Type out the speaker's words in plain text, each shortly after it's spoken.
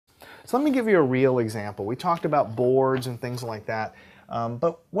So let me give you a real example. We talked about boards and things like that.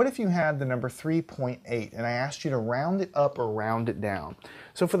 But what if you had the number 3.8 and I asked you to round it up or round it down?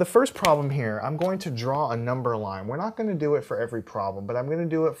 So for the first problem here, I'm going to draw a number line. We're not going to do it for every problem, but I'm going to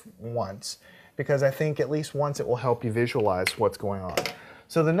do it once because I think at least once it will help you visualize what's going on.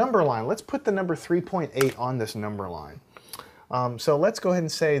 So the number line, let's put the number 3.8 on this number line. So let's go ahead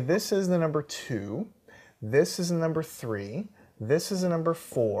and say this is the number 2, this is the number 3, this is the number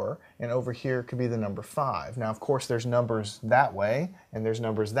 4, and over here could be the number 5. Now, of course, there's numbers that way, and there's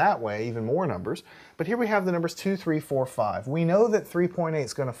numbers that way, even more numbers. But here we have the numbers 2, 3, 4, 5. We know that 3.8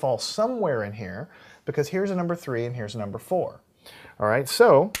 is going to fall somewhere in here because here's a number 3 and here's a number 4. All right,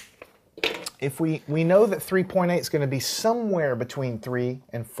 so if we know that 3.8 is going to be somewhere between 3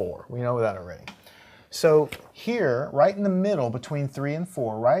 and 4. We know that already. So here, right in the middle, between 3 and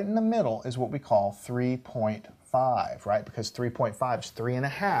 4, right in the middle is what we call 3.5, right? Because 3.5 is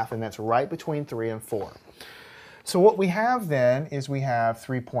 3.5, and that's right between 3 and 4. So what we have then is we have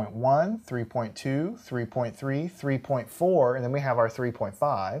 3.1, 3.2, 3.3, 3.4, and then we have our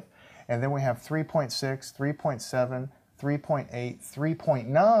 3.5, and then we have 3.6, 3.7, 3.8,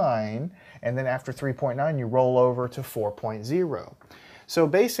 3.9, and then after 3.9 you roll over to 4.0. So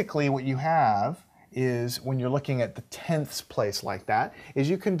basically what you have is, when you're looking at the tenths place like that, is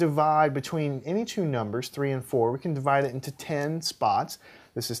you can divide between any two numbers, 3 and 4, we can divide it into 10 spots.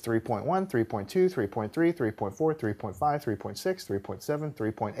 This is 3.1, 3.2, 3.3, 3.4, 3.5, 3.6, 3.7,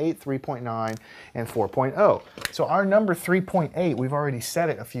 3.8, 3.9, and 4.0. So our number 3.8, we've already said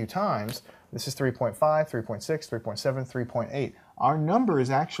it a few times. This is 3.5, 3.6, 3.7, 3.8. Our number is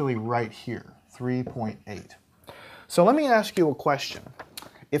actually right here, 3.8. So let me ask you a question.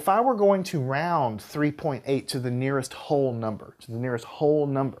 If I were going to round 3.8 to the nearest whole number,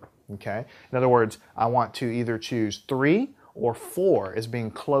 okay? In other words, I want to either choose 3 or 4 as being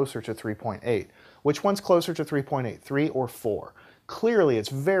closer to 3.8. Which one's closer to 3.8, 3 or 4? Clearly, it's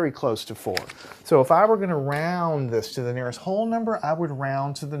very close to 4. So if I were going to round this to the nearest whole number, I would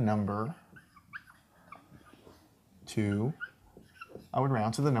round to the number 2. I would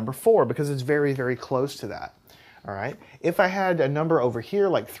round to the number 4 because it's very, very close to that. All right. If I had a number over here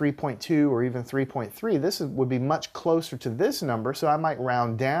like 3.2 or even 3.3, this would be much closer to this number, so I might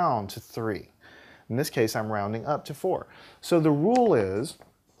round down to 3. In this case, I'm rounding up to 4. So the rule is,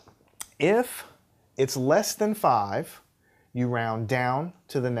 if it's less than 5, you round down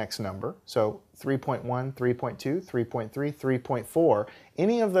to the next number. So 3.1, 3.2, 3.3, 3.4,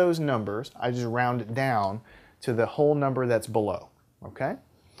 any of those numbers, I just round it down to the whole number that's below. Okay?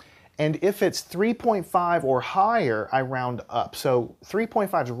 And if it's 3.5 or higher, I round up. So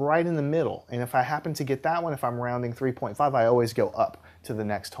 3.5 is right in the middle. And if I happen to get that one, if I'm rounding 3.5, I always go up to the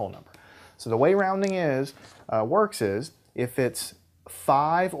next whole number. So the way rounding works is, if it's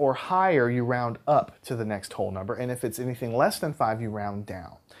 5 or higher, you round up to the next whole number. And if it's anything less than 5, you round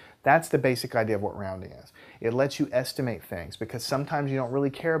down. That's the basic idea of what rounding is. It lets you estimate things because sometimes you don't really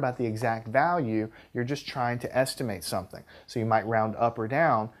care about the exact value, you're just trying to estimate something. So you might round up or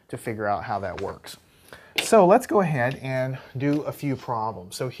down to figure out how that works. So let's go ahead and do a few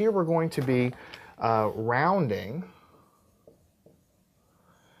problems. So here we're going to be rounding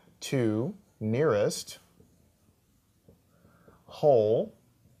to nearest whole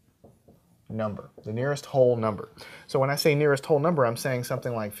number, the nearest whole number. So when I say nearest whole number, I'm saying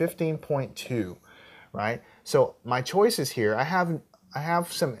something like 15.2, right? So my choices here, I have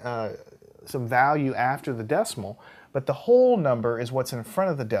some value after the decimal, but the whole number is what's in front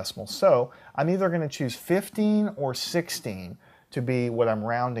of the decimal. So I'm either going to choose 15 or 16 to be what I'm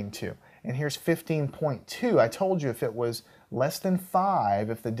rounding to. And here's 15.2. I told you if it was less than 5,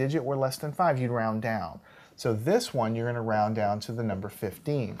 if the digit were less than 5, you'd round down. So this one, you're going to round down to the number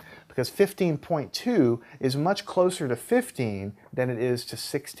 15, because 15.2 is much closer to 15 than it is to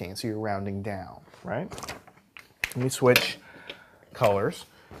 16, so you're rounding down, right? Let me switch colors.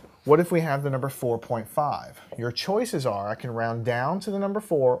 What if we have the number 4.5? Your choices are, I can round down to the number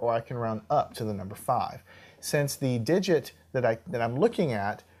 4 or I can round up to the number 5. Since the digit that I'm looking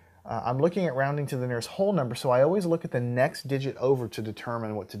at rounding to the nearest whole number, so I always look at the next digit over to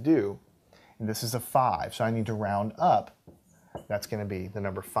determine what to do. And this is a 5, so I need to round up. That's going to be the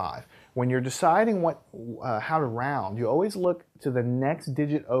number 5. When you're deciding how to round, you always look to the next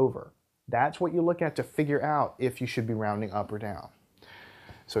digit over. That's what you look at to figure out if you should be rounding up or down.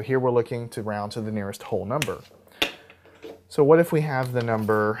 So here we're looking to round to the nearest whole number. So what if we have the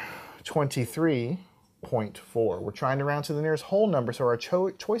number 23.4? We're trying to round to the nearest whole number, so our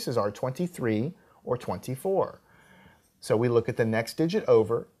choices are 23 or 24. So we look at the next digit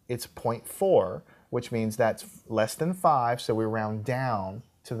over. It's 0.4, which means that's less than 5, so we round down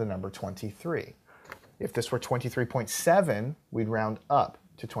to the number 23. If this were 23.7, we'd round up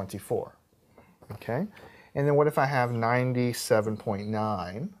to 24. Okay? And then what if I have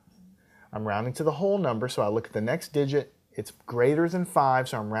 97.9? I'm rounding to the whole number, so I look at the next digit. It's greater than 5,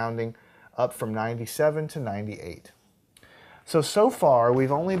 so I'm rounding up from 97 to 98. So far,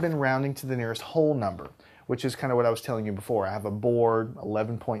 we've only been rounding to the nearest whole number, which is kind of what I was telling you before. I have a board,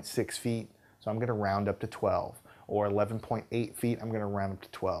 11.6 feet, so I'm going to round up to 12. Or 11.8 feet, I'm going to round up to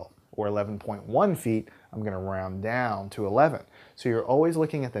 12. Or 11.1 feet, I'm going to round down to 11. So you're always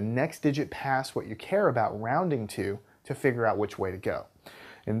looking at the next digit past what you care about rounding to figure out which way to go.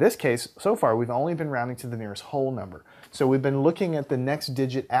 In this case, so far, we've only been rounding to the nearest whole number. So we've been looking at the next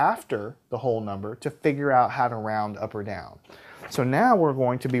digit after the whole number to figure out how to round up or down. So now we're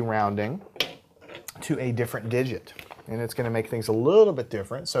going to be rounding to a different digit. And it's going to make things a little bit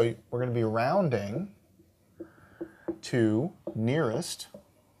different. So we're going to be rounding to nearest,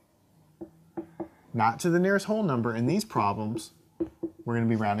 not to the nearest whole number. In these problems, we're going to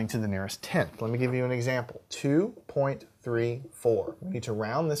be rounding to the nearest tenth. Let me give you an example. 2.34. We need to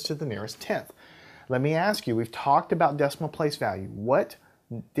round this to the nearest tenth. Let me ask you, we've talked about decimal place value. What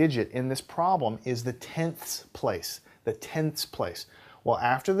digit in this problem is the tenths place? The tenths place. Well,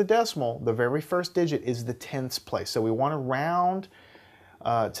 after the decimal, the very first digit is the tenths place. So we want to round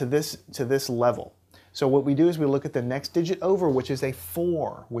to this level. So what we do is we look at the next digit over, which is a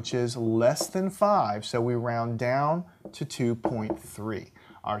 4, which is less than 5. So we round down to 2.3.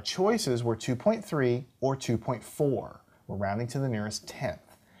 Our choices were 2.3 or 2.4. We're rounding to the nearest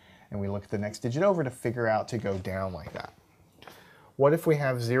tenth. And we look at the next digit over to figure out to go down like that. What if we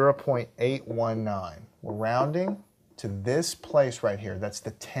have 0.819? We're rounding to this place right here. That's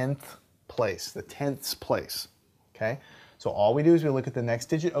the tenth place, the tenths place. Okay? So all we do is we look at the next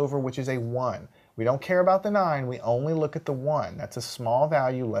digit over, which is a 1. We don't care about the 9, we only look at the 1. That's a small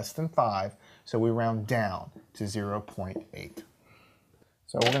value, less than 5, so we round down to 0.8.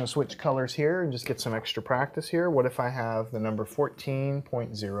 So we're going to switch colors here and just get some extra practice here. What if I have the number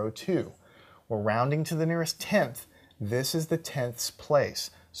 14.02? We're rounding to the nearest tenth. This is the tenths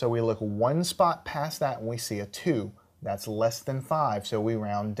place. So we look one spot past that and we see a 2. That's less than 5, so we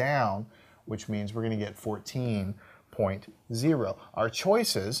round down, which means we're going to get 14.0. Our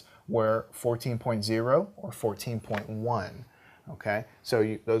choices were 14.0 or 14.1. Okay,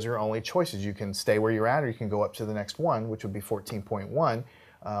 so those are your only choices. You can stay where you're at or you can go up to the next one, which would be 14.1.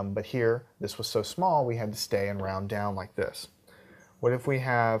 But here, this was so small, we had to stay and round down like this. What if we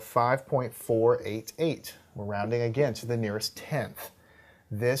have 5.488? We're rounding again to the nearest tenth.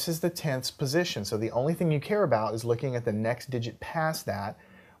 This is the tenths position, so the only thing you care about is looking at the next digit past that,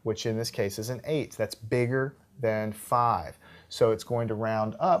 which in this case is an 8. That's bigger than 5. So it's going to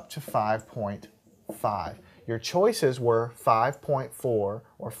round up to 5.5. Your choices were 5.4 or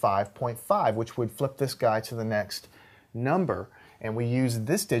 5.5, which would flip this guy to the next number. And we used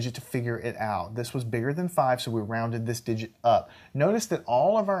this digit to figure it out. This was bigger than 5, so we rounded this digit up. Notice that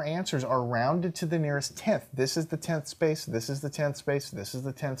all of our answers are rounded to the nearest tenth. This is the tenth space, this is the tenth space, this is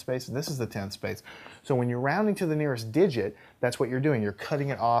the tenth space, this is the tenth space. So when you're rounding to the nearest digit, that's what you're doing. You're cutting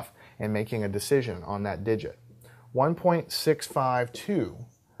it off and making a decision on that digit. 1.652.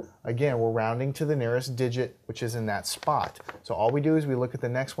 Again, we're rounding to the nearest digit, which is in that spot. So all we do is we look at the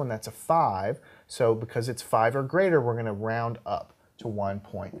next one, that's a 5. So because it's 5 or greater, we're going to round up to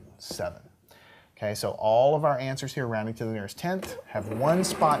 1.7. Okay, so all of our answers here rounding to the nearest tenth have one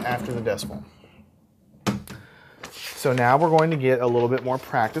spot after the decimal. So now we're going to get a little bit more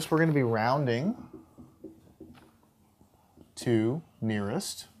practice. We're going to be rounding to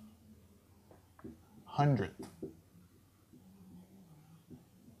nearest hundredth.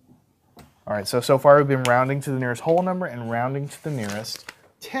 All right, so far we've been rounding to the nearest whole number and rounding to the nearest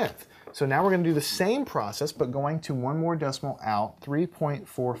tenth. So now we're going to do the same process, but going to one more decimal out,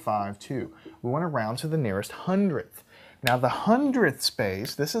 3.452. We want to round to the nearest hundredth. Now the hundredth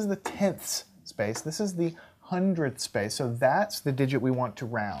space, this is the tenths space, this is the hundredth space, so that's the digit we want to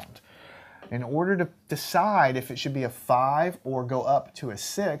round. In order to decide if it should be a 5 or go up to a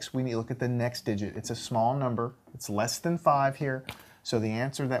 6, we need to look at the next digit. It's a small number, it's less than 5 here. So the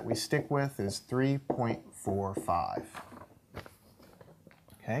answer that we stick with is 3.45.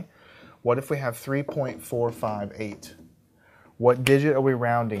 Okay? What if we have 3.458? What digit are we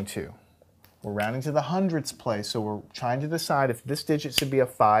rounding to? We're rounding to the hundredths place, so we're trying to decide if this digit should be a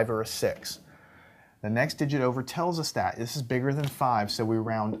 5 or a 6. The next digit over tells us that. This is bigger than 5, so we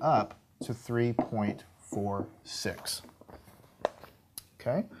round up to 3.46.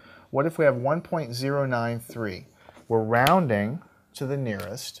 Okay? What if we have 1.093? We're rounding to the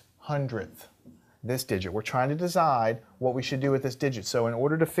nearest hundredth. this digit. We're trying to decide what we should do with this digit. So in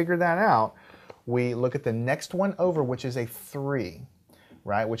order to figure that out, we look at the next one over, which is a 3,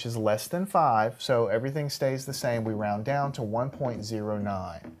 right, which is less than 5. So everything stays the same. We round down to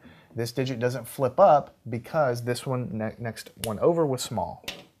 1.09. This digit doesn't flip up because this one, next one over, was small.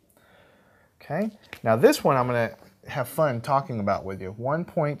 Okay, now this one I'm going to have fun talking about with you.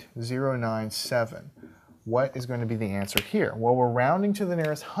 1.097. What is going to be the answer here? Well, we're rounding to the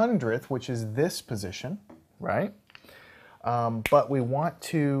nearest hundredth, which is this position, right? But we want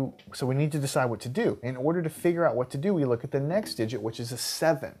to, so we need to decide what to do. In order to figure out what to do, we look at the next digit, which is a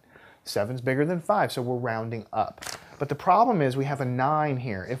 7. 7's bigger than 5, so we're rounding up. But the problem is we have a 9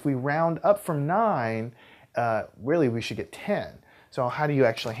 here. If we round up from 9, really we should get 10. So how do you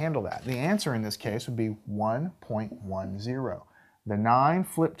actually handle that? The answer in this case would be 1.10. The 9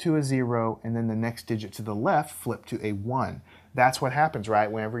 flipped to a 0, and then the next digit to the left flipped to a 1. That's what happens, right?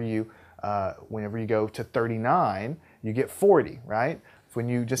 Whenever you go to 39, you get 40, right? When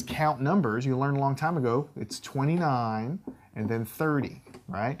you just count numbers, you learned a long time ago, it's 29 and then 30,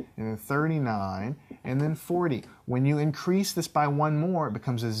 right? And then 39 and then 40. When you increase this by one more, it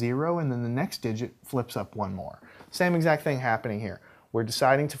becomes a 0, and then the next digit flips up one more. Same exact thing happening here. We're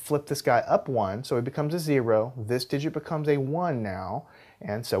deciding to flip this guy up 1, so it becomes a 0. This digit becomes a 1 now,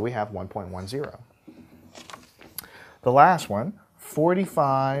 and so we have 1.10. The last one,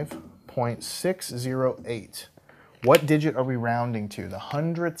 45.608. What digit are we rounding to? The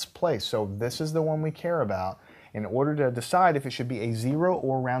hundredths place. So this is the one we care about. In order to decide if it should be a 0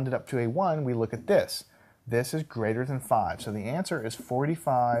 or rounded up to a 1, we look at this. This is greater than 5. So the answer is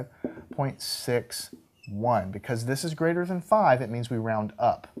 45.61. Because this is greater than 5, it means we round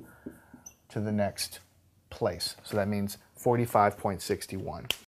up to the next place. So that means 45.61.